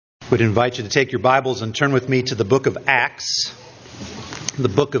Would invite you to take your Bibles and turn with me to the book of Acts. The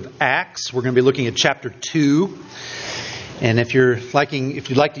book of Acts. We're going to be looking at chapter 2. And if you'd like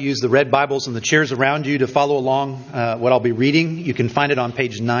to use the red Bibles and the chairs around you to follow along what I'll be reading, you can find it on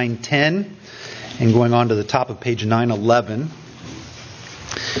page 910 and going on to the top of page 911.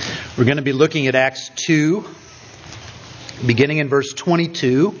 We're going to be looking at Acts 2, beginning in verse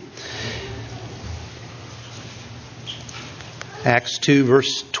 22. Acts 2,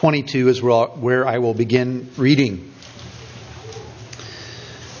 verse 22 is where I will begin reading.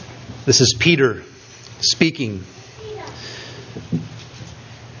 This is Peter speaking.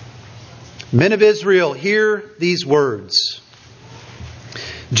 Men of Israel, hear these words.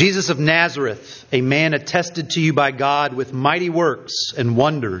 Jesus of Nazareth, a man attested to you by God with mighty works and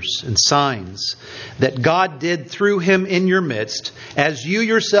wonders and signs that God did through him in your midst, as you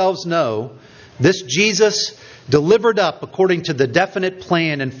yourselves know, this Jesus delivered up according to the definite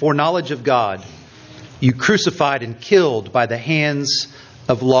plan and foreknowledge of God, you crucified and killed by the hands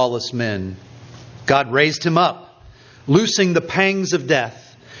of lawless men. God raised him up, loosing the pangs of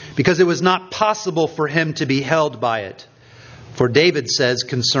death, because it was not possible for him to be held by it. For David says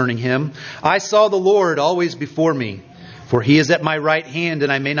concerning him, I saw the Lord always before me, for he is at my right hand,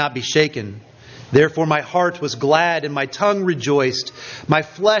 and I may not be shaken. Therefore my heart was glad, and my tongue rejoiced. My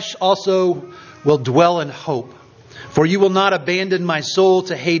flesh also will dwell in hope. For you will not abandon my soul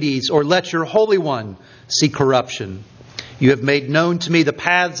to Hades, or let your Holy One see corruption. You have made known to me the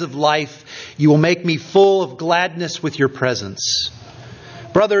paths of life. You will make me full of gladness with your presence.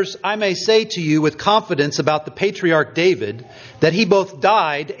 Brothers, I may say to you with confidence about the patriarch David, that he both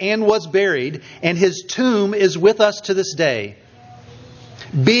died and was buried, and his tomb is with us to this day.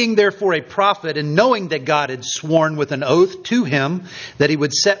 Being therefore a prophet, and knowing that God had sworn with an oath to him that he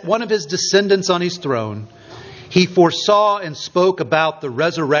would set one of his descendants on his throne, he foresaw and spoke about the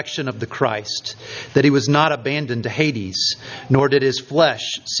resurrection of the Christ, that he was not abandoned to Hades, nor did his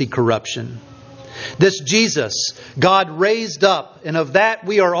flesh see corruption. This Jesus God raised up, and of that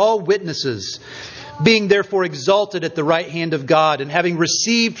we are all witnesses. Being therefore exalted at the right hand of God, and having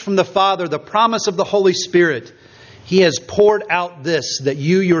received from the Father the promise of the Holy Spirit, he has poured out this that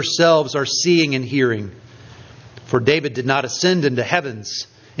you yourselves are seeing and hearing. For David did not ascend into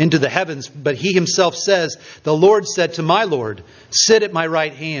the heavens, but he himself says, the Lord said to my Lord, sit at my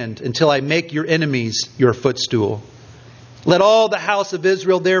right hand until I make your enemies your footstool. Let all the house of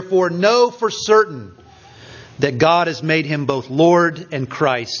Israel therefore know for certain that God has made him both Lord and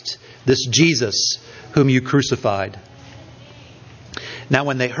Christ, this Jesus whom you crucified. Now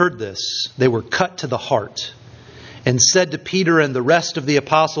when they heard this, they were cut to the heart, and said to Peter and the rest of the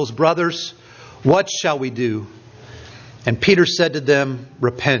apostles, brothers, what shall we do? And Peter said to them,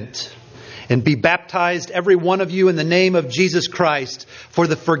 repent, and be baptized every one of you in the name of Jesus Christ for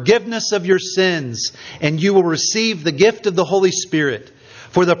the forgiveness of your sins, and you will receive the gift of the Holy Spirit.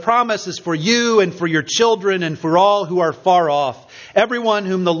 For the promise is for you and for your children and for all who are far off, everyone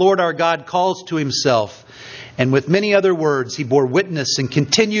whom the Lord our God calls to himself. And with many other words he bore witness and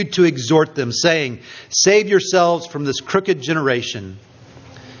continued to exhort them, saying, save yourselves from this crooked generation.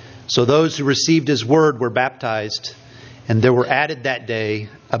 So those who received his word were baptized, and there were added that day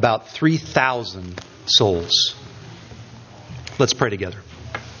about 3,000 souls. Let's pray together.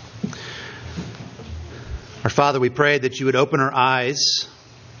 Our Father, we pray that you would open our eyes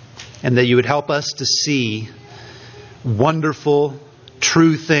and that you would help us to see wonderful,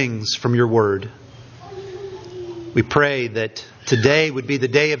 true things from your word. We pray that today would be the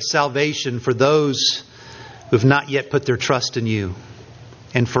day of salvation for those who have not yet put their trust in you.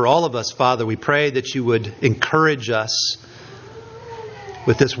 And for all of us, Father, we pray that you would encourage us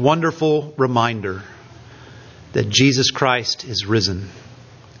with this wonderful reminder that Jesus Christ is risen.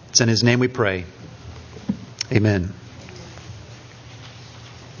 It's in his name we pray. Amen.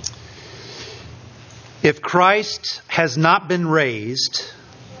 If Christ has not been raised,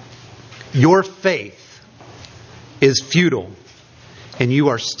 your faith is futile, and you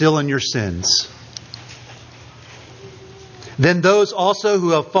are still in your sins. Then those also who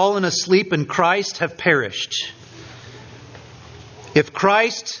have fallen asleep in Christ have perished.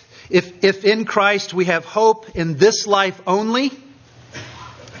 If in Christ we have hope in this life only,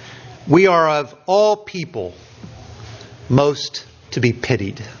 we are of all people most to be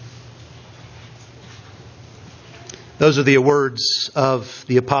pitied. Those are the words of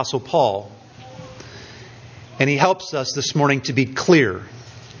the Apostle Paul. And he helps us this morning to be clear.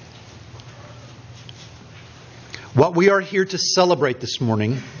 What we are here to celebrate this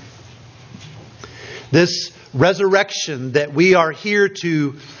morning, this resurrection that we are here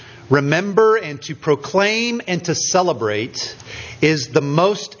to remember and to proclaim and to celebrate is the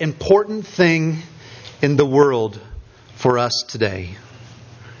most important thing in the world for us today.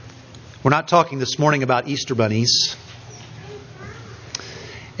 We're not talking this morning about Easter bunnies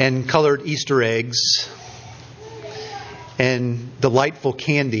and colored Easter eggs and delightful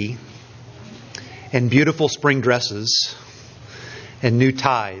candy and beautiful spring dresses and new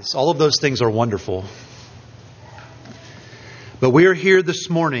ties. All of those things are wonderful. But we are here this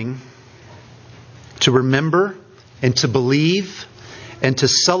morning to remember and to believe and to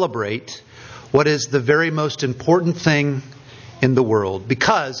celebrate what is the very most important thing in the world.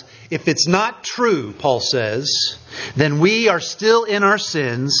 Because if it's not true, Paul says, then we are still in our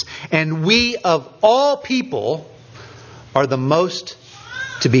sins, and we of all people are the most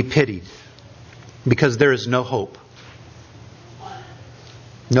to be pitied. Because there is no hope.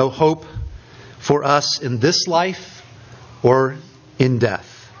 No hope for us in this life or in death.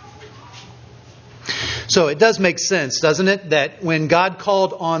 So it does make sense, doesn't it, that when God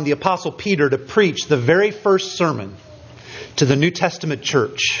called on the Apostle Peter to preach the very first sermon to the New Testament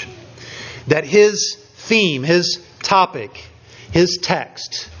church, that his theme, his topic, his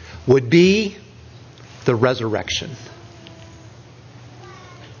text would be the resurrection.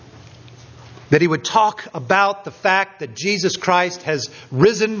 That he would talk about the fact that Jesus Christ has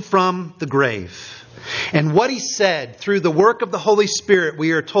risen from the grave. And what he said through the work of the Holy Spirit,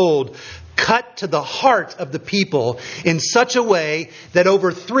 we are told, cut to the heart of the people in such a way that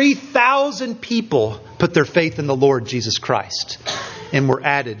over 3,000 people put their faith in the Lord Jesus Christ and were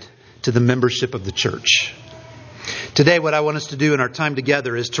added to the membership of the church. Today, what I want us to do in our time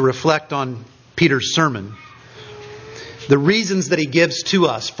together is to reflect on Peter's sermon. The reasons that he gives to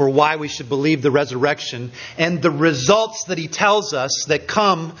us for why we should believe the resurrection, and the results that he tells us that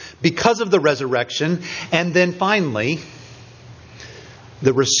come because of the resurrection, and then finally,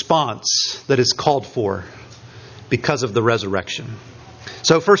 the response that is called for because of the resurrection.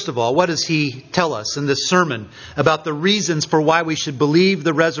 So first of all, what does he tell us in this sermon about the reasons for why we should believe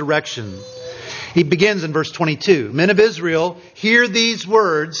the resurrection? He begins in verse 22. Men of Israel, hear these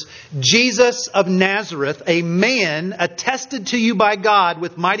words. Jesus of Nazareth, a man attested to you by God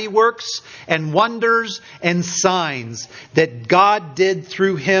with mighty works and wonders and signs that God did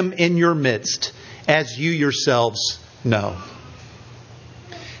through him in your midst, as you yourselves know.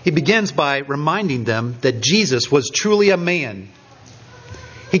 He begins by reminding them that Jesus was truly a man.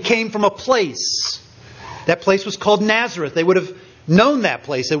 He came from a place. That place was called Nazareth. They would have known that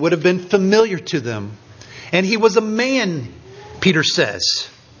place. It would have been familiar to them. And he was a man, Peter says.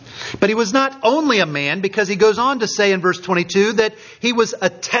 But he was not only a man, because he goes on to say in verse 22 that he was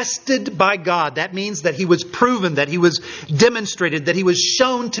attested by God. That means that he was proven, that he was demonstrated, that he was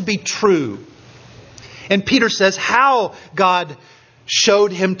shown to be true. And Peter says how God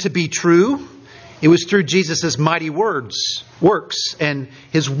showed him to be true. It was through Jesus' mighty works, and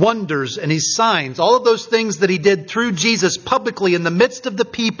his wonders and his signs. All of those things that he did through Jesus publicly in the midst of the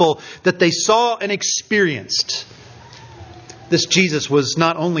people that they saw and experienced. This Jesus was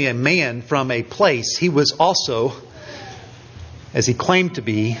not only a man from a place, he was also, as he claimed to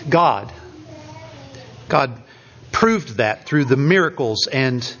be, God. God proved that through the miracles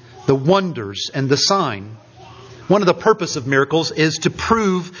and the wonders and the sign. One of the purpose of miracles is to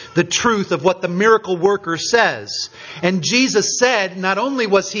prove the truth of what the miracle worker says. And Jesus said not only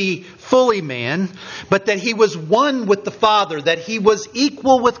was he fully man, but that he was one with the Father, that he was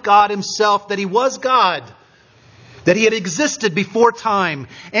equal with God himself, that he was God, that he had existed before time,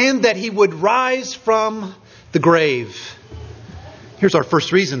 and that he would rise from the grave. Here's our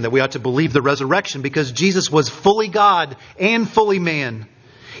first reason that we ought to believe the resurrection, because Jesus was fully God and fully man.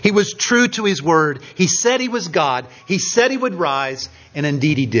 He was true to his word. He said he was God. He said he would rise, and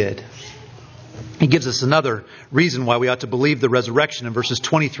indeed he did. He gives us another reason why we ought to believe the resurrection in verses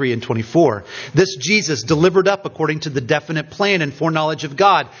 23 and 24. This Jesus delivered up according to the definite plan and foreknowledge of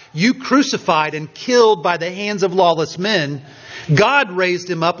God. You crucified and killed by the hands of lawless men. God raised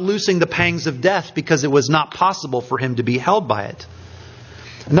him up, loosing the pangs of death, because it was not possible for him to be held by it.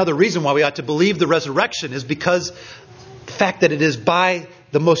 Another reason why we ought to believe the resurrection is because the fact that it is by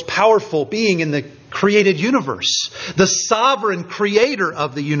the most powerful being in the created universe, the sovereign creator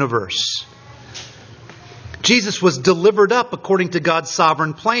of the universe. Jesus was delivered up according to God's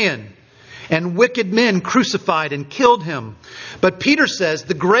sovereign plan, and wicked men crucified and killed him. But Peter says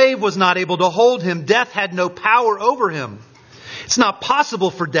the grave was not able to hold him. Death had no power over him. It's not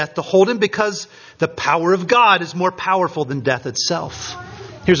possible for death to hold him because the power of God is more powerful than death itself.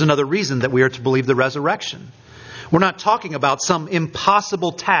 Here's another reason that we are to believe the resurrection. We're not talking about some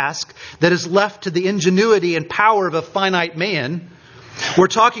impossible task that is left to the ingenuity and power of a finite man. We're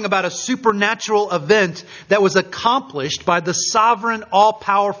talking about a supernatural event that was accomplished by the sovereign,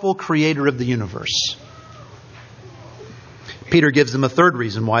 all-powerful creator of the universe. Peter gives them a third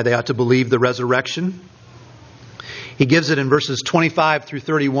reason why they ought to believe the resurrection. He gives it in verses 25 through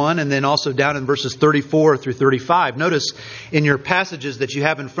 31 and then also down in verses 34 through 35. Notice in your passages that you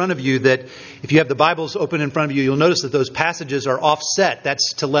have in front of you that if you have the Bibles open in front of you, you'll notice that those passages are offset.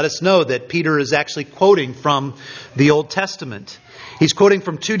 That's to let us know that Peter is actually quoting from the Old Testament. He's quoting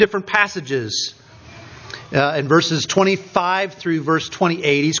from two different passages. In verses 25 through verse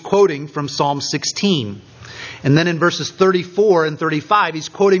 28, he's quoting from Psalm 16. And then in verses 34 and 35, he's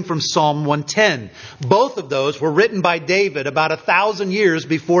quoting from Psalm 110. Both of those were written by David about 1,000 years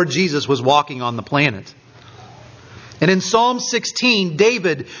before Jesus was walking on the planet. And in Psalm 16,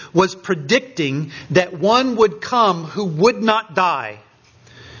 David was predicting that one would come who would not die,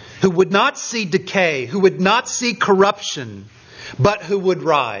 who would not see decay, who would not see corruption, but who would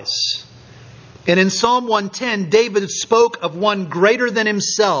rise. And in Psalm 110, David spoke of one greater than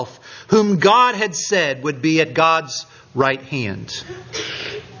himself, whom God had said would be at God's right hand.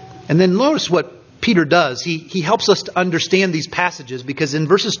 And then notice what Peter does. He helps us to understand these passages because in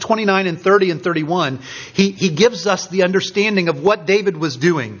verses 29 and 30 and 31, he gives us the understanding of what David was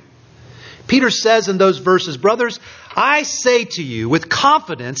doing. Peter says in those verses, "Brothers, I say to you with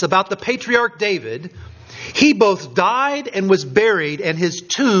confidence about the patriarch David, he both died and was buried, and his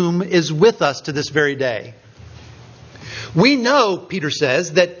tomb is with us to this very day." We know, Peter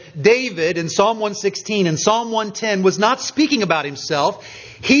says, that David in Psalm 116 and Psalm 110 was not speaking about himself.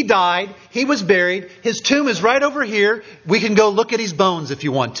 He died, he was buried, his tomb is right over here. We can go look at his bones if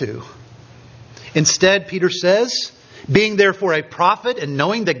you want to. Instead, Peter says, being therefore a prophet and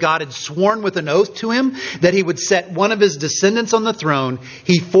knowing that God had sworn with an oath to him that he would set one of his descendants on the throne,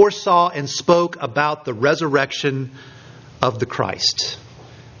 he foresaw and spoke about the resurrection of the Christ.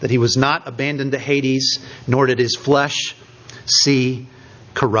 That he was not abandoned to Hades, nor did his flesh see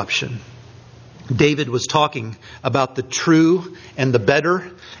corruption. David was talking about the true and the better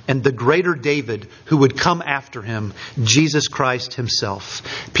and the greater David who would come after him, Jesus Christ himself.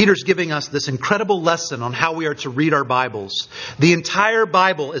 Peter's giving us this incredible lesson on how we are to read our Bibles. The entire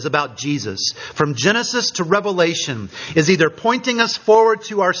Bible is about Jesus. From Genesis to Revelation is either pointing us forward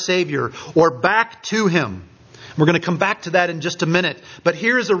to our Savior or back to Him. We're going to come back to that in just a minute. But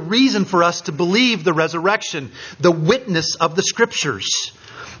here is a reason for us to believe the resurrection, the witness of the Scriptures.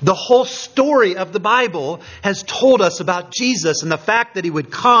 The whole story of the Bible has told us about Jesus and the fact that He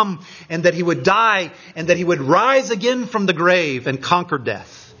would come and that He would die and that He would rise again from the grave and conquer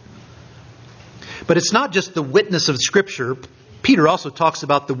death. But it's not just the witness of Scripture. Peter also talks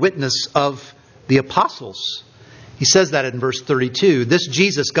about the witness of the apostles. He says that in verse 32. This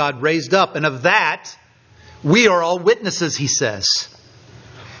Jesus God raised up, and of that we are all witnesses, he says.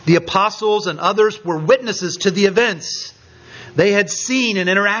 The apostles and others were witnesses to the events. They had seen and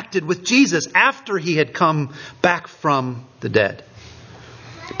interacted with Jesus after He had come back from the dead.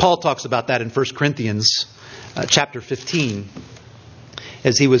 Paul talks about that in 1 Corinthians chapter 15.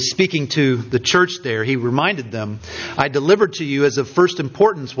 As he was speaking to the church there, he reminded them, I delivered to you as of first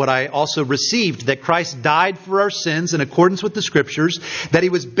importance what I also received, that Christ died for our sins in accordance with the Scriptures, that He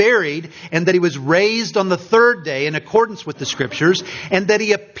was buried, and that He was raised on the third day in accordance with the Scriptures, and that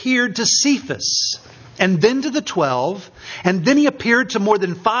He appeared to Cephas, and then to the 12, and then He appeared to more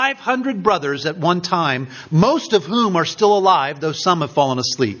than 500 brothers at one time, most of whom are still alive, though some have fallen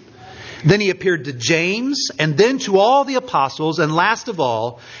asleep. Then He appeared to James, and then to all the apostles, and last of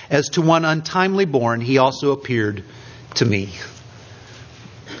all, as to one untimely born, He also appeared to me.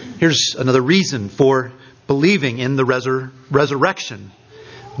 Here's another reason for believing in the resurrection.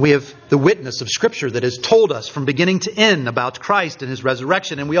 We have the witness of Scripture that has told us from beginning to end about Christ and His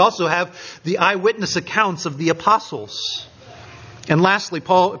resurrection. And we also have the eyewitness accounts of the apostles. And lastly,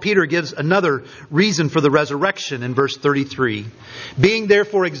 Peter gives another reason for the resurrection in verse 33. Being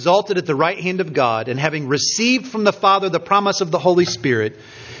therefore exalted at the right hand of God, and having received from the Father the promise of the Holy Spirit,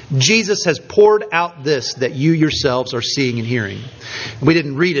 Jesus has poured out this that you yourselves are seeing and hearing. We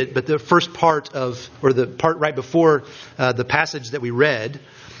didn't read it, but the first part the part right before the passage that we read,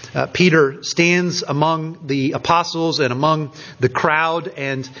 Peter stands among the apostles and among the crowd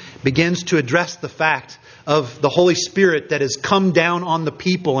and begins to address the fact of the Holy Spirit that has come down on the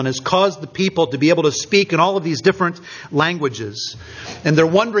people and has caused the people to be able to speak in all of these different languages. And they're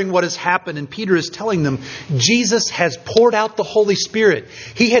wondering what has happened. And Peter is telling them, Jesus has poured out the Holy Spirit.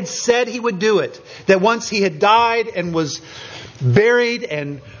 He had said He would do it. That once He had died and was buried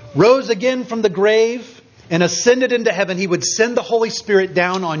and rose again from the grave and ascended into heaven, He would send the Holy Spirit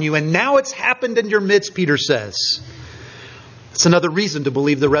down on you. And now it's happened in your midst, Peter says. It's another reason to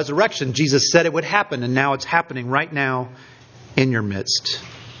believe the resurrection. Jesus said it would happen, and now it's happening right now in your midst.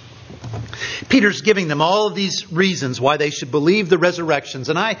 Peter's giving them all of these reasons why they should believe the resurrections,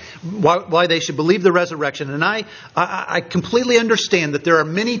 and why they should believe the resurrection. And I completely understand that there are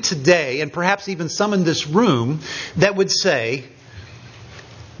many today, and perhaps even some in this room, that would say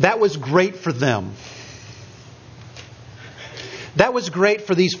that was great for them. That was great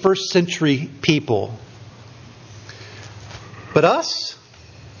for these first century people. But us?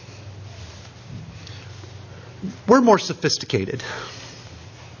 We're more sophisticated.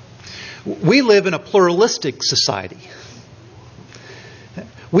 We live in a pluralistic society.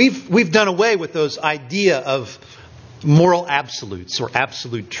 We've done away with those idea of moral absolutes or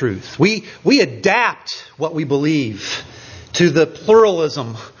absolute truth. We adapt what we believe to the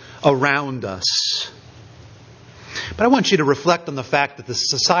pluralism around us. But I want you to reflect on the fact that the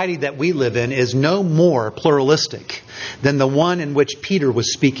society that we live in is no more pluralistic than the one in which Peter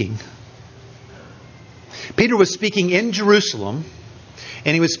was speaking. Peter was speaking in Jerusalem,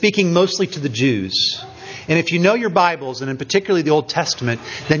 and he was speaking mostly to the Jews. And if you know your Bibles, and in particularly the Old Testament,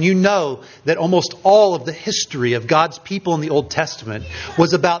 then you know that almost all of the history of God's people in the Old Testament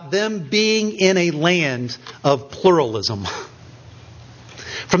was about them being in a land of pluralism.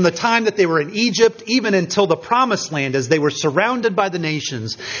 From the time that they were in Egypt, even until the Promised Land, as they were surrounded by the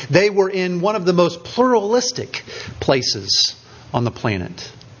nations, they were in one of the most pluralistic places on the planet.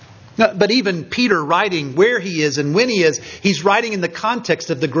 But even Peter, writing where he is and when he is, he's writing in the context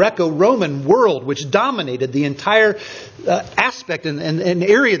of the Greco-Roman world, which dominated the entire aspect and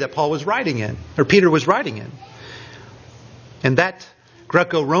area that Paul was writing in, or Peter was writing in. And that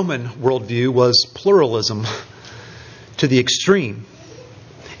Greco-Roman worldview was pluralism to the extreme.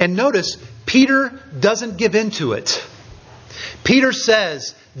 And notice, Peter doesn't give in to it. Peter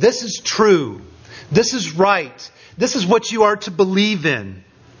says, this is true. This is right. This is what you are to believe in.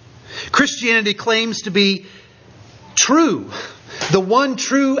 Christianity claims to be true, the one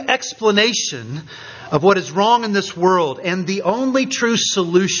true explanation of what is wrong in this world, and the only true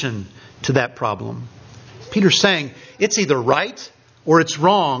solution to that problem. Peter's saying it's either right or it's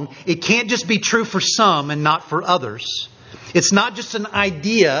wrong. It can't just be true for some and not for others. It's not just an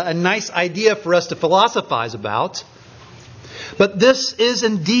idea, a nice idea for us to philosophize about, but this is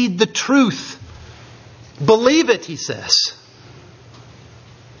indeed the truth. Believe it, he says.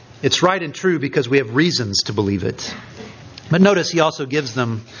 It's right and true because we have reasons to believe it. But notice he also gives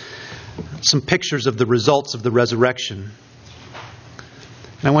them some pictures of the results of the resurrection.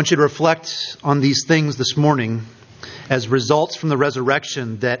 And I want you to reflect on these things this morning as results from the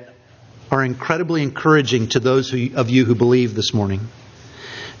resurrection that are incredibly encouraging to those of you who believe this morning.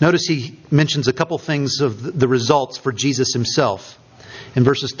 Notice he mentions a couple things of the results for Jesus himself. In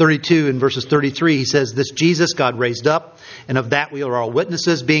verses 32 and verses 33, he says, this Jesus God raised up, and of that we are all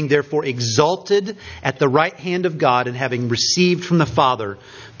witnesses, being therefore exalted at the right hand of God, and having received from the Father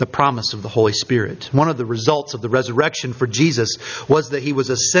the promise of the Holy Spirit. One of the results of the resurrection for Jesus was that he was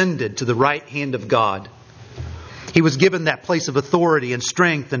ascended to the right hand of God. He was given that place of authority and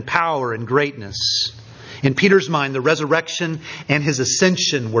strength and power and greatness. In Peter's mind, the resurrection and his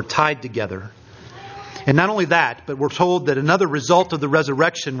ascension were tied together. And not only that, but we're told that another result of the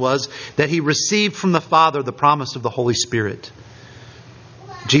resurrection was that he received from the Father the promise of the Holy Spirit.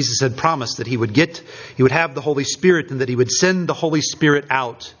 Jesus had promised that he would have the Holy Spirit and that he would send the Holy Spirit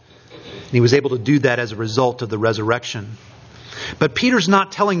out. And he was able to do that as a result of the resurrection. But Peter's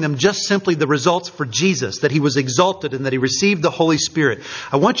not telling them just simply the results for Jesus, that he was exalted and that he received the Holy Spirit.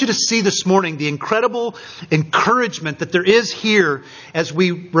 I want you to see this morning the incredible encouragement that there is here as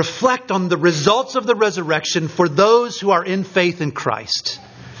we reflect on the results of the resurrection for those who are in faith in Christ.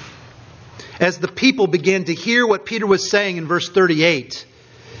 As the people began to hear what Peter was saying in verse 38,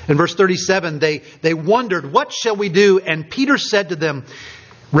 in verse 37, they wondered, what shall we do? And Peter said to them,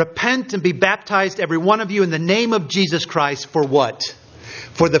 repent and be baptized, every one of you, in the name of Jesus Christ. For what?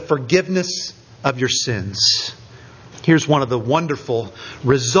 For the forgiveness of your sins. Here's one of the wonderful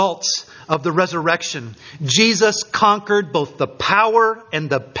results of the resurrection. Jesus conquered both the power and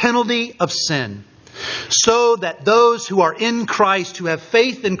the penalty of sin, so that those who are in Christ, who have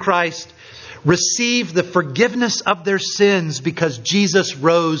faith in Christ, receive the forgiveness of their sins because Jesus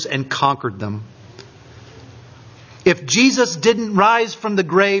rose and conquered them. If Jesus didn't rise from the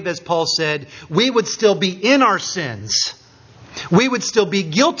grave, as Paul said, we would still be in our sins. We would still be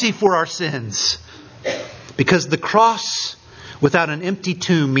guilty for our sins. Because the cross without an empty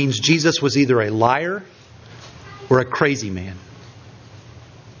tomb means Jesus was either a liar or a crazy man.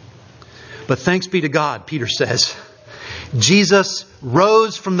 But thanks be to God, Peter says, Jesus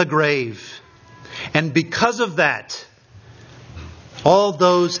rose from the grave. And because of that, All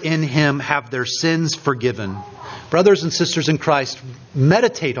those in Him have their sins forgiven. Brothers and sisters in Christ,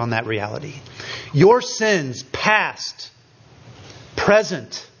 meditate on that reality. Your sins, past,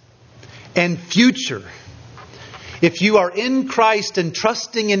 present, and future, if you are in Christ and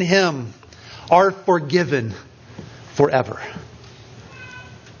trusting in Him, are forgiven forever.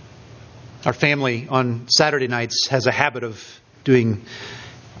 Our family on Saturday nights has a habit of doing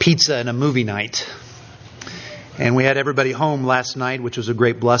pizza and a movie night. And we had everybody home last night, which was a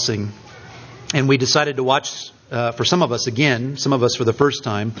great blessing. And we decided to watch, for some of us again, some of us for the first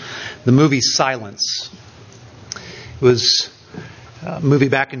time, the movie Silence. It was a movie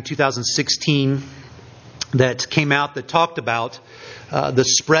back in 2016 that came out that talked about the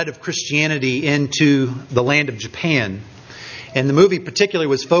spread of Christianity into the land of Japan. And the movie particularly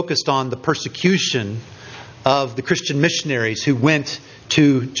was focused on the persecution of the Christian missionaries who went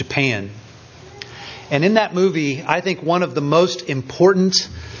to Japan. And in that movie, I think one of the most important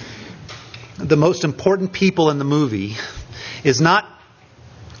people in the movie is not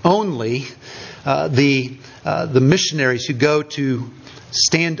only the missionaries who go to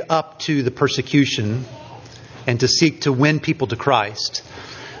stand up to the persecution and to seek to win people to Christ,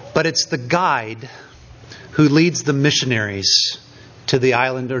 but it's the guide who leads the missionaries to the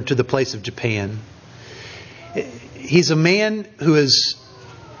island or to the place of Japan. He's a man who is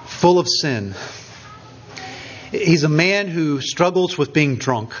full of sin. He's a man who struggles with being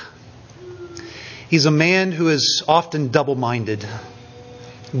drunk. He's a man who is often double-minded,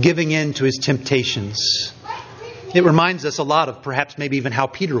 giving in to his temptations. It reminds us a lot of perhaps maybe even how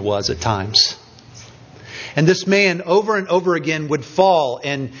Peter was at times. And this man over and over again would fall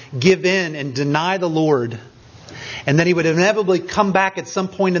and give in and deny the Lord. And then he would inevitably come back at some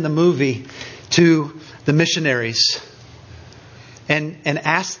point in the movie to the missionaries and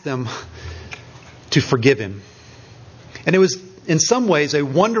ask them to forgive him. And it was in some ways a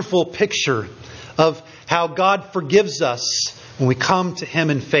wonderful picture of how God forgives us when we come to Him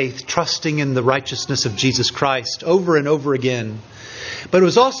in faith, trusting in the righteousness of Jesus Christ over and over again. But it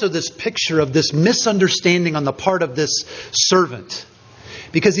was also this picture of this misunderstanding on the part of this servant.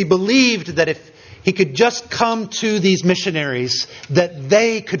 Because he believed that if he could just come to these missionaries, that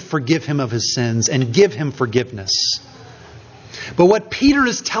they could forgive him of his sins and give him forgiveness. But what Peter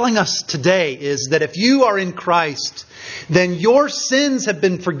is telling us today is that if you are in Christ, then your sins have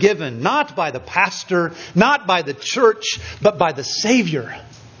been forgiven, not by the pastor, not by the church, but by the Savior.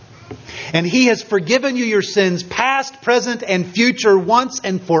 And He has forgiven you your sins, past, present, and future, once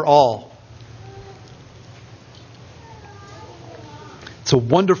and for all. It's a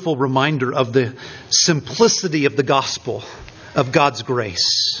wonderful reminder of the simplicity of the gospel of God's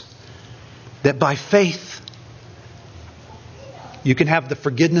grace. That by faith, you can have the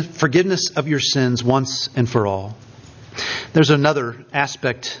forgiveness of your sins once and for all. There's another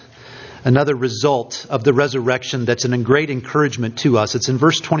aspect, another result of the resurrection that's a great encouragement to us. It's in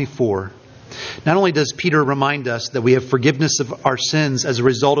verse 24. Not only does Peter remind us that we have forgiveness of our sins as a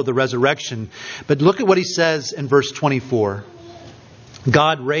result of the resurrection, but look at what he says in verse 24.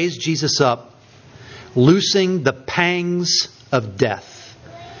 God raised Jesus up, loosing the pangs of death,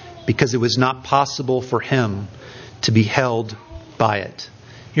 because it was not possible for Him to be held by it.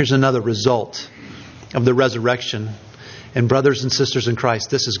 Here's another result of the resurrection. And brothers and sisters in Christ,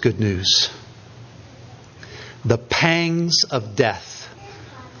 this is good news. The pangs of death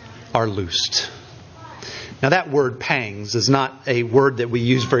are loosed. Now that word pangs is not a word that we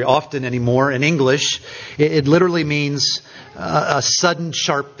use very often anymore in English. It literally means a sudden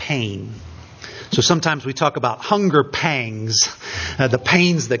sharp pain. So sometimes we talk about hunger pangs, the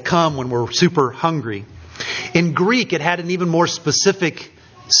pains that come when we're super hungry. In Greek, it had an even more specific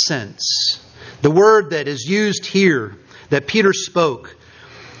sense. The word that is used here that Peter spoke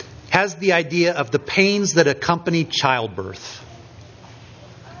has the idea of the pains that accompany childbirth.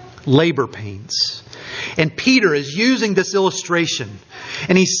 Labor pains. And Peter is using this illustration.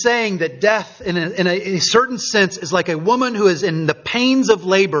 And he's saying that death, in a certain sense, is like a woman who is in the pains of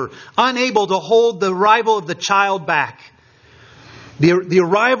labor, unable to hold the arrival of the child back. The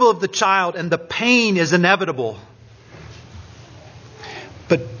arrival of the child and the pain is inevitable.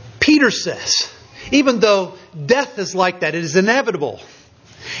 But Peter says, even though death is like that, it is inevitable.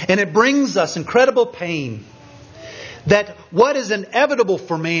 And it brings us incredible pain. That what is inevitable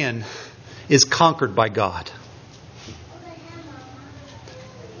for man is conquered by God.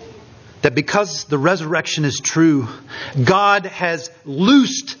 That because the resurrection is true, God has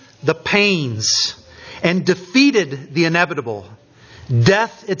loosed the pains and defeated the inevitable.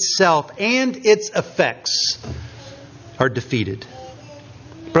 Death itself and its effects are defeated.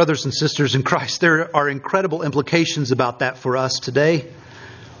 Brothers and sisters in Christ, there are incredible implications about that for us today.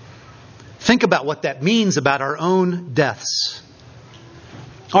 Think about what that means about our own deaths.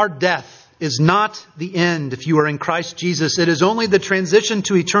 Our death is not the end if you are in Christ Jesus. It is only the transition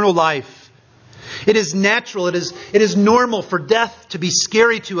to eternal life. It is natural. It is normal for death to be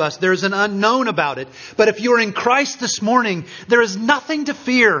scary to us. There is an unknown about it. But if you are in Christ this morning, there is nothing to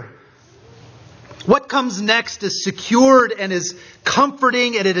fear. What comes next is secured and is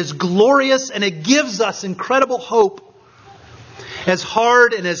comforting, and it is glorious, and it gives us incredible hope. As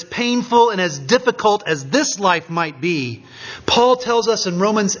hard and as painful and as difficult as this life might be, Paul tells us in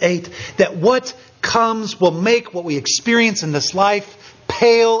Romans 8 that what comes will make what we experience in this life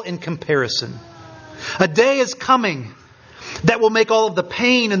pale in comparison. A day is coming that will make all of the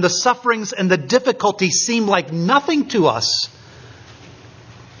pain and the sufferings and the difficulties seem like nothing to us.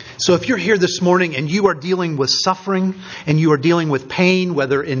 So if you're here this morning and you are dealing with suffering and you are dealing with pain,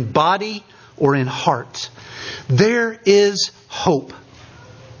 whether in body or in heart, there is hope.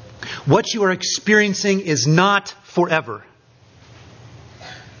 What you are experiencing is not forever.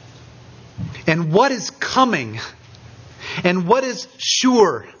 And what is coming and what is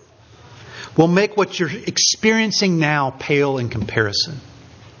sure will make what you're experiencing now pale in comparison.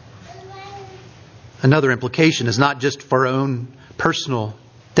 Another implication is not just for our own personal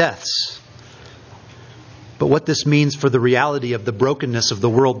deaths, but what this means for the reality of the brokenness of the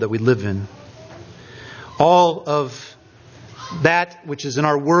world that we live in. All of that which is in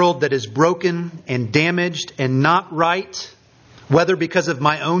our world that is broken and damaged and not right, whether because of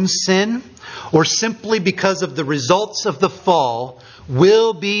my own sin or simply because of the results of the fall,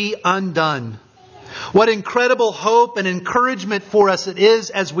 will be undone. What incredible hope and encouragement for us it is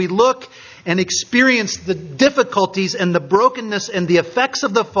as we look and experience the difficulties and the brokenness and the effects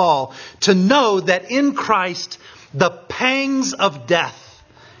of the fall, to know that in Christ the pangs of death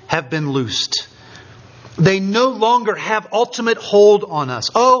have been loosed. They no longer have ultimate hold on us.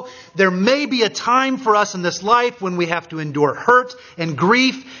 Oh, there may be a time for us in this life when we have to endure hurt and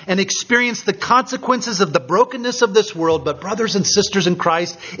grief and experience the consequences of the brokenness of this world. But brothers and sisters in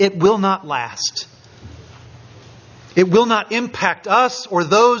Christ, it will not last. It will not impact us or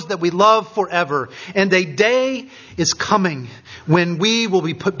those that we love forever. And a day is coming when we will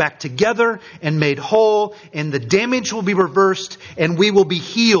be put back together and made whole, and the damage will be reversed, and we will be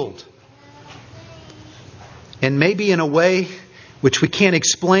healed. And maybe in a way which we can't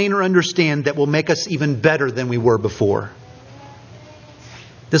explain or understand, that will make us even better than we were before.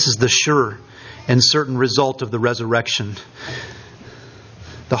 This is the sure and certain result of the resurrection.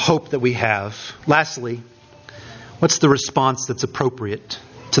 The hope that we have. Lastly, what's the response that's appropriate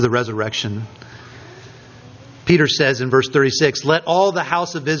to the resurrection? Peter says in verse 36, "Let all the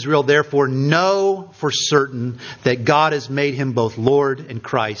house of Israel therefore know for certain that God has made him both Lord and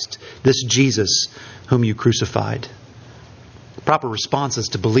Christ, this Jesus whom you crucified." The proper response is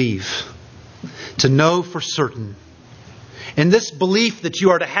to believe, to know for certain. And this belief that you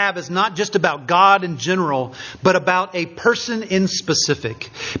are to have is not just about God in general, but about a person in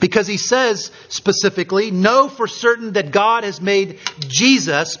specific. Because he says specifically, know for certain that God has made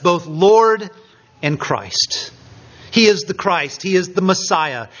Jesus both Lord and Christ. He is the Christ. He is the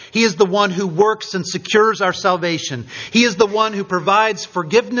Messiah. He is the one who works and secures our salvation. He is the one who provides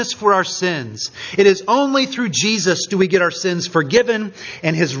forgiveness for our sins. It is only through Jesus do we get our sins forgiven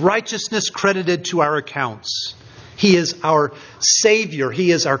and His righteousness credited to our accounts. He is our Savior.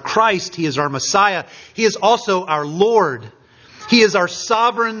 He is our Christ. He is our Messiah. He is also our Lord. He is our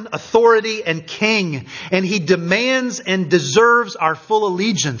sovereign authority and King. And He demands and deserves our full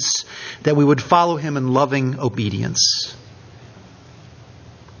allegiance, that we would follow Him in loving obedience.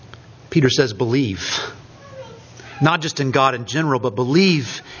 Peter says, believe. Not just in God in general, but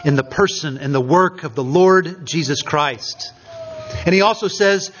believe in the person and the work of the Lord Jesus Christ. And he also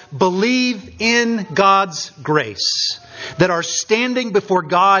says, believe in God's grace. That our standing before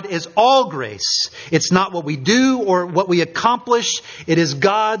God is all grace. It's not what we do or what we accomplish. It is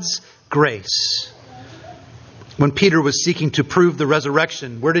God's grace. When Peter was seeking to prove the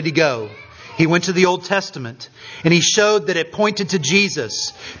resurrection, where did he go? He went to the Old Testament and he showed that it pointed to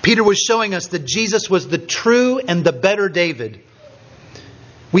Jesus. Peter was showing us that Jesus was the true and the better David.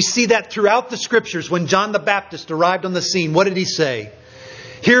 We see that throughout the Scriptures. When John the Baptist arrived on the scene, what did he say?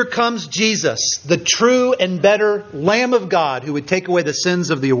 Here comes Jesus, the true and better Lamb of God who would take away the sins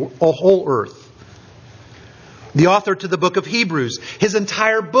of the whole earth. The author to the book of Hebrews, his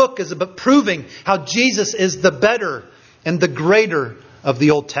entire book is about proving how Jesus is the better and the greater of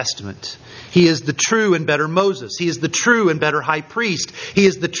the Old Testament. He is the true and better Moses. He is the true and better high priest. He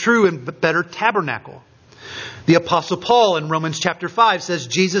is the true and better tabernacle. The Apostle Paul in Romans chapter 5 says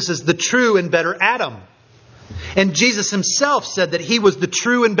Jesus is the true and better Adam. And Jesus himself said that he was the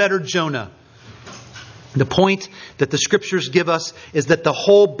true and better Jonah. The point that the Scriptures give us is that the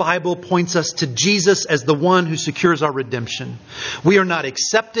whole Bible points us to Jesus as the one who secures our redemption. We are not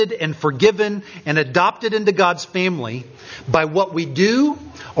accepted and forgiven and adopted into God's family by what we do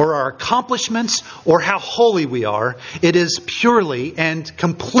or our accomplishments or how holy we are. It is purely and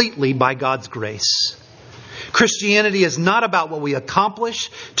completely by God's grace. Christianity is not about what we accomplish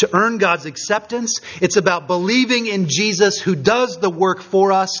to earn God's acceptance. It's about believing in Jesus who does the work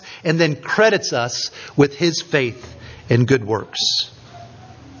for us and then credits us with His faith and good works.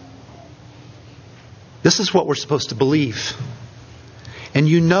 This is what we're supposed to believe. And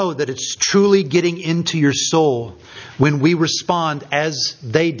you know that it's truly getting into your soul when we respond as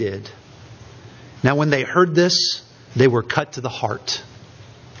they did. Now, when they heard this, they were cut to the heart.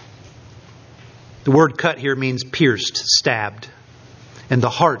 The word cut here means pierced, stabbed. And the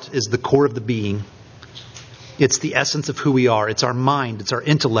heart is the core of the being. It's the essence of who we are. It's our mind. It's our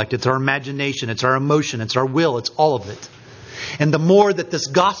intellect. It's our imagination. It's our emotion. It's our will. It's all of it. And the more that this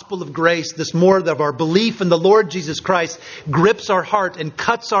gospel of grace, this more of our belief in the Lord Jesus Christ grips our heart and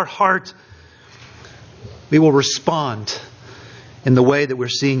cuts our heart, we will respond in the way that we're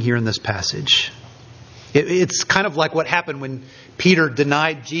seeing here in this passage. It's kind of like what happened when Peter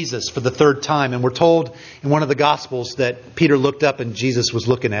denied Jesus for the third time. And we're told in one of the Gospels that Peter looked up and Jesus was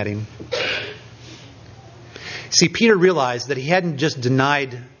looking at him. See, Peter realized that he hadn't just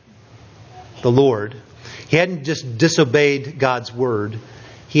denied the Lord. He hadn't just disobeyed God's word.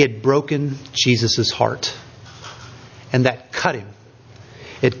 He had broken Jesus' heart. And that cut him.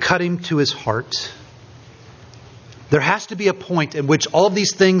 It cut him to his heart. There has to be a point in which all of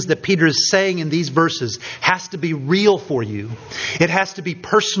these things that Peter is saying in these verses has to be real for you. It has to be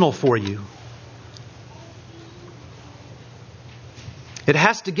personal for you. It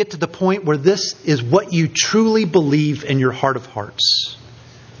has to get to the point where this is what you truly believe in your heart of hearts.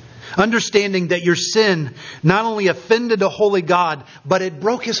 Understanding that your sin not only offended a holy God, but it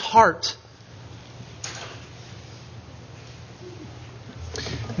broke His heart.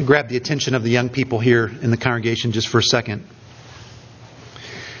 Grab the attention of the young people here in the congregation just for a second.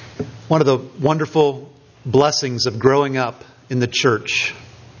 One of the wonderful blessings of growing up in the church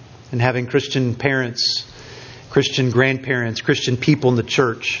and having Christian parents, Christian grandparents, Christian people in the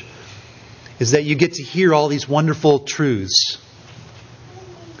church is that you get to hear all these wonderful truths.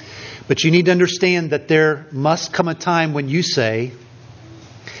 But you need to understand that there must come a time when you say,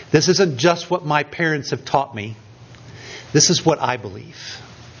 this isn't just what my parents have taught me. This is what I believe.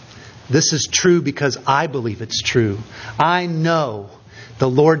 This is true because I believe it's true. I know the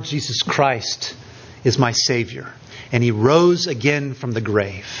Lord Jesus Christ is my Savior. And He rose again from the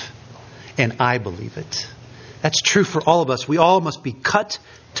grave. And I believe it. That's true for all of us. We all must be cut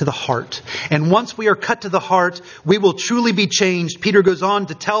to the heart. And once we are cut to the heart, we will truly be changed. Peter goes on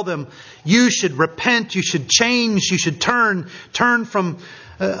to tell them, you should repent, you should change, you should turn from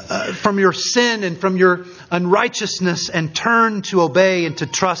your sin and from your unrighteousness and turn to obey and to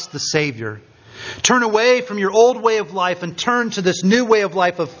trust the Savior. Turn away from your old way of life and turn to this new way of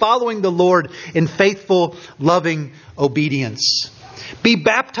life of following the Lord in faithful, loving obedience. Be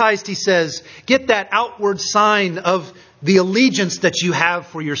baptized, he says. Get that outward sign of the allegiance that you have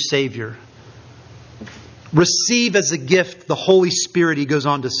for your Savior. Receive as a gift the Holy Spirit, he goes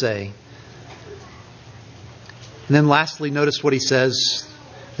on to say. And then lastly, notice what he says.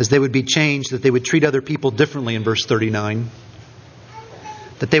 As they would be changed, that they would treat other people differently in verse 39.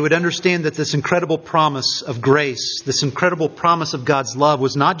 That they would understand that this incredible promise of grace, this incredible promise of God's love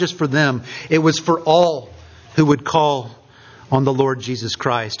was not just for them. It was for all who would call on the Lord Jesus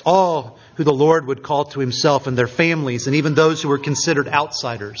Christ. All who the Lord would call to Himself and their families and even those who were considered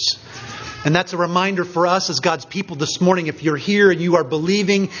outsiders. And that's a reminder for us as God's people this morning. If you're here and you are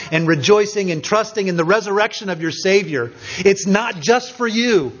believing and rejoicing and trusting in the resurrection of your Savior, it's not just for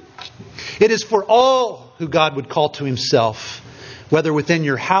you. It is for all who God would call to Himself, whether within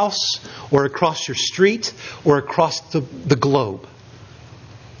your house or across your street or across the globe.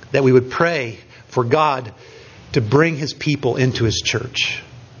 That we would pray for God to bring His people into His church.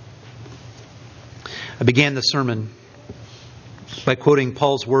 I began the sermon by quoting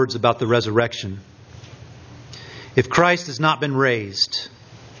Paul's words about the resurrection. If Christ has not been raised,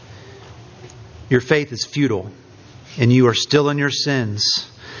 your faith is futile, and you are still in your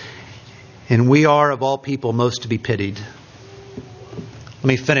sins, and we are, of all people, most to be pitied. Let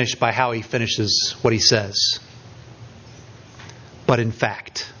me finish by how he finishes what he says. But in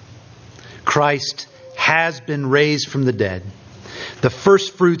fact, Christ has been raised from the dead, the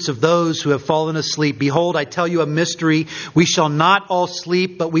first fruits of those who have fallen asleep. Behold, I tell you a mystery. We shall not all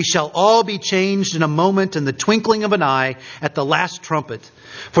sleep, but we shall all be changed in a moment, in the twinkling of an eye, at the last trumpet.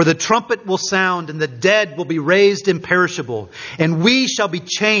 For the trumpet will sound, and the dead will be raised imperishable, and we shall be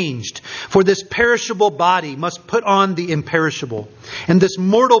changed. For this perishable body must put on the imperishable, and this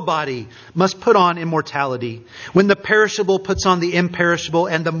mortal body must put on immortality. When the perishable puts on the imperishable,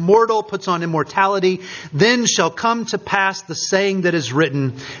 and the mortal puts on immortality, then shall come to pass the saying that is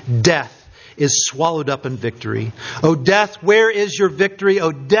written, Death is swallowed up in victory. O death, where is your victory?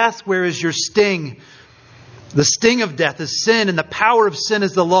 O death, where is your sting? The sting of death is sin, and the power of sin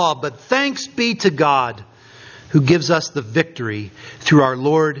is the law. But thanks be to God, who gives us the victory through our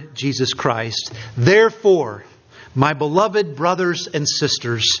Lord Jesus Christ. Therefore, my beloved brothers and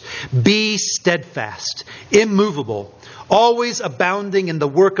sisters, be steadfast, immovable, always abounding in the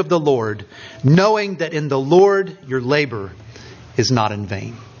work of the Lord, knowing that in the Lord your labor is not in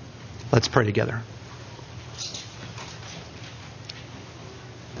vain. Let's pray together.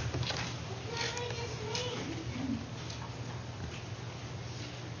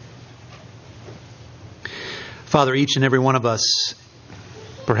 Father, each and every one of us,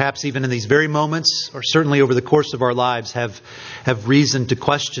 perhaps even in these very moments, or certainly over the course of our lives, have reason to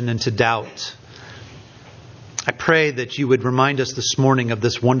question and to doubt. I pray that you would remind us this morning of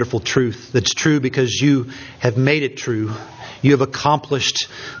this wonderful truth that's true because you have made it true. You have accomplished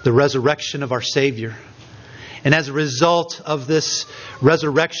the resurrection of our Savior. And as a result of this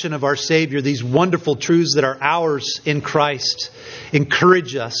resurrection of our Savior, these wonderful truths that are ours in Christ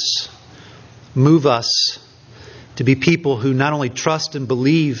encourage us, move us to be people who not only trust and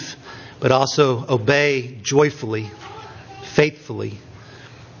believe, but also obey joyfully, faithfully,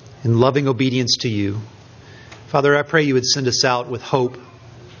 in loving obedience to you. Father, I pray you would send us out with hope,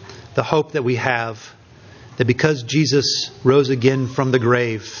 the hope that we have, that because Jesus rose again from the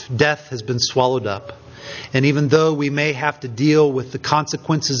grave, death has been swallowed up. And even though we may have to deal with the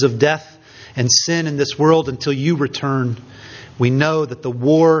consequences of death and sin in this world until you return, we know that the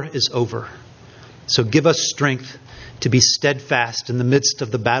war is over. So give us strength to be steadfast in the midst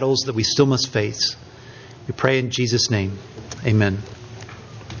of the battles that we still must face. We pray in Jesus' name. Amen.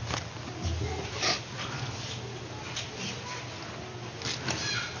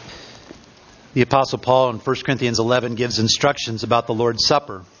 The Apostle Paul in 1 Corinthians 11 gives instructions about the Lord's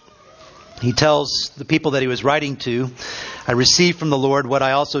Supper. He tells the people that he was writing to, I received from the Lord what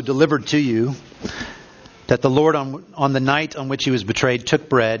I also delivered to you, that the Lord on the night on which he was betrayed took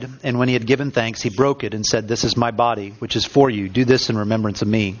bread, and when he had given thanks, he broke it and said, This is my body, which is for you. Do this in remembrance of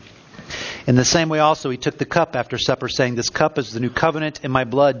me. In the same way also he took the cup after supper, saying, This cup is the new covenant in my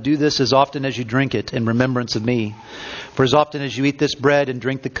blood. Do this as often as you drink it in remembrance of me. For as often as you eat this bread and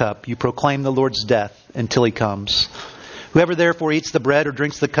drink the cup, you proclaim the Lord's death until he comes. Whoever therefore eats the bread or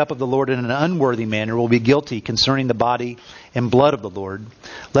drinks the cup of the Lord in an unworthy manner will be guilty concerning the body and blood of the Lord.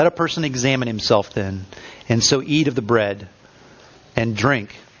 Let a person examine himself then, and so eat of the bread and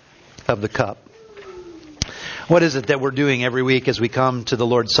drink of the cup. What is it that we're doing every week as we come to the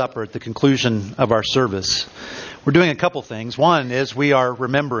Lord's Supper at the conclusion of our service? We're doing a couple things. One is we are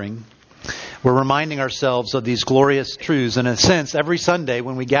remembering. We're reminding ourselves of these glorious truths. In a sense, every Sunday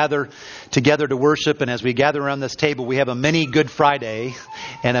when we gather together to worship and as we gather around this table, we have a mini Good Friday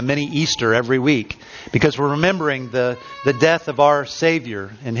and a mini Easter every week because we're remembering the death of our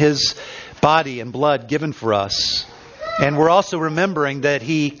Savior and His body and blood given for us. And we're also remembering that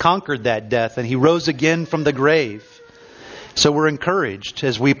He conquered that death and He rose again from the grave. So we're encouraged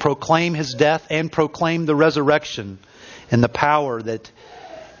as we proclaim His death and proclaim the resurrection and the power that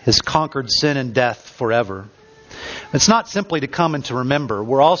has conquered sin and death forever. It's not simply to come and to remember.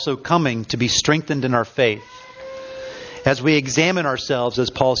 We're also coming to be strengthened in our faith. As we examine ourselves, as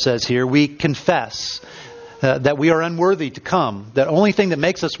Paul says here, we confess that we are unworthy to come. The only thing that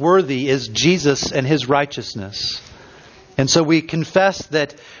makes us worthy is Jesus and His righteousness. And so we confess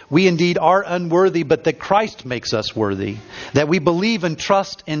that we indeed are unworthy, but that Christ makes us worthy. That we believe and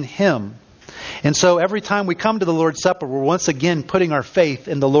trust in Him. And so every time we come to the Lord's Supper, we're once again putting our faith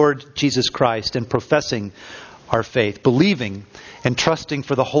in the Lord Jesus Christ and professing our faith, believing and trusting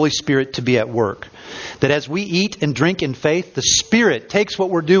for the Holy Spirit to be at work. That as we eat and drink in faith, the Spirit takes what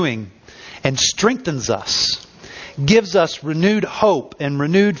we're doing and strengthens us, gives us renewed hope and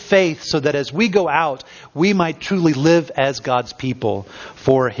renewed faith so that as we go out, we might truly live as God's people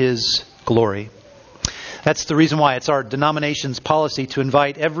for His glory. That's the reason why it's our denomination's policy to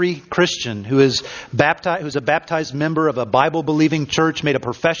invite every Christian who is baptized, who's a baptized member of a Bible-believing church, made a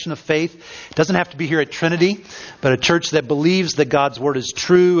profession of faith. It doesn't have to be here at Trinity, but a church that believes that God's Word is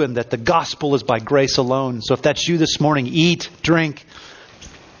true and that the gospel is by grace alone. So if that's you this morning, eat, drink,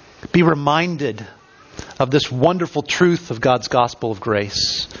 be reminded of this wonderful truth of God's gospel of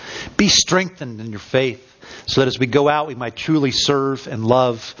grace. Be strengthened in your faith, so that as we go out, we might truly serve and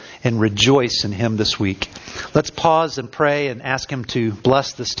love and rejoice in Him this week. Let's pause and pray and ask Him to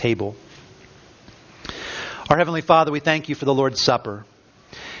bless this table. Our Heavenly Father, we thank You for the Lord's Supper.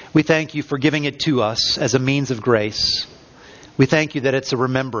 We thank You for giving it to us as a means of grace. We thank You that it's a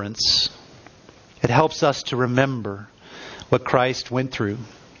remembrance. It helps us to remember what Christ went through.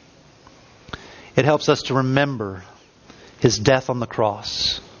 It helps us to remember His death on the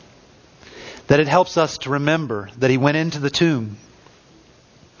cross. That it helps us to remember that He went into the tomb.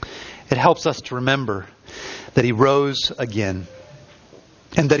 It helps us to remember that He rose again.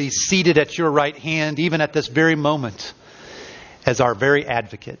 And that He's seated at Your right hand, even at this very moment, as our very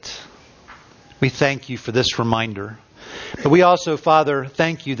advocate. We thank You for this reminder. But we also, Father,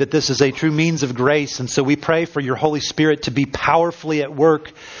 thank You that this is a true means of grace. And so we pray for Your Holy Spirit to be powerfully at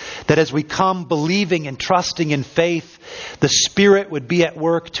work. That as we come believing and trusting in faith, the Spirit would be at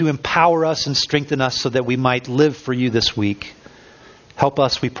work to empower us and strengthen us so that we might live for You this week. Help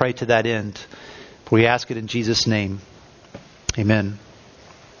us, we pray, to that end. For we ask it in Jesus' name. Amen.